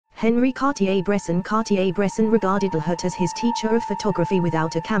Henri Cartier-Bresson regarded Lhote as his teacher of photography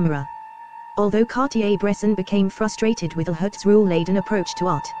without a camera. Although Cartier-Bresson became frustrated with Lhote's rule-laden approach to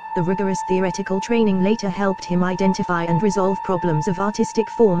art, the rigorous theoretical training later helped him identify and resolve problems of artistic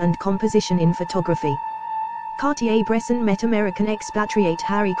form and composition in photography. Cartier-Bresson met American expatriate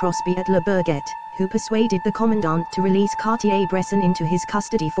Harry Crosby at Bourget, who persuaded the commandant to release Cartier-Bresson into his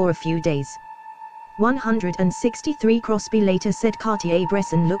custody for a few days. 163 Crosby later said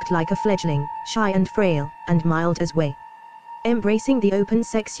Cartier-Bresson looked like a fledgling, shy and frail, and mild as whey. Embracing the open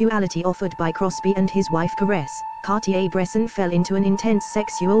sexuality offered by Crosby and his wife Caresse, Cartier-Bresson fell into an intense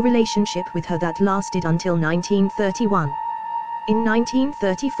sexual relationship with her that lasted until 1931. In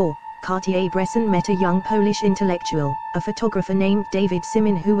 1934, Cartier-Bresson met a young Polish intellectual, a photographer named David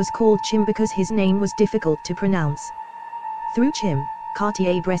Szymin, who was called Chim because his name was difficult to pronounce. Through Chim,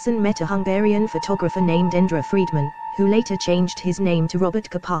 Cartier-Bresson met a Hungarian photographer named Endré Friedmann, who later changed his name to Robert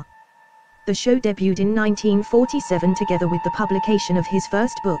Capa. The show debuted in 1947 together with the publication of his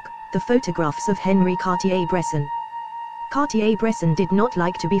first book, The Photographs of Henri Cartier-Bresson. Cartier-Bresson did not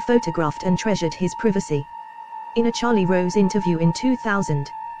like to be photographed and treasured his privacy. In a Charlie Rose interview in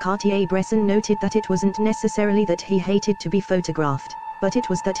 2000, Cartier-Bresson noted that it wasn't necessarily that he hated to be photographed, but it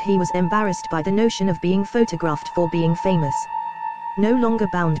was that he was embarrassed by the notion of being photographed for being famous. No longer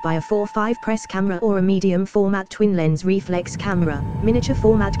bound by a 4:5 press camera or a medium-format twin-lens reflex camera,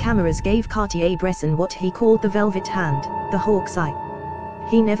 miniature-format cameras gave Cartier-Bresson what he called the velvet hand, the hawk's eye.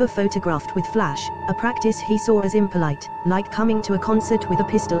 He never photographed with flash, a practice he saw as impolite, like coming to a concert with a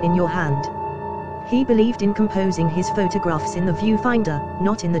pistol in your hand. He believed in composing his photographs in the viewfinder,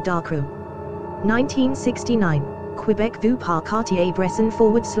 not in the darkroom. 1969, Québec vu par Cartier-Bresson /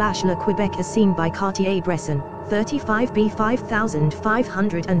 Le Québec as seen by Cartier-Bresson, 35 B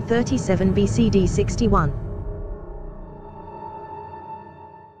 5537 BCD 61.